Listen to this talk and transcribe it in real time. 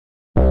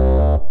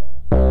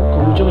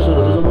dicho,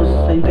 pues nosotros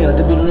somos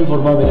integrantes bien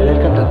uniformados. Miguel es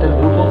el cantante del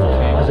grupo,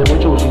 hacemos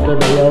showcito de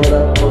media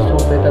hora, dos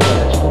trompetas,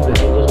 mariachi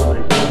completicos,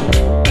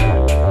 hombre.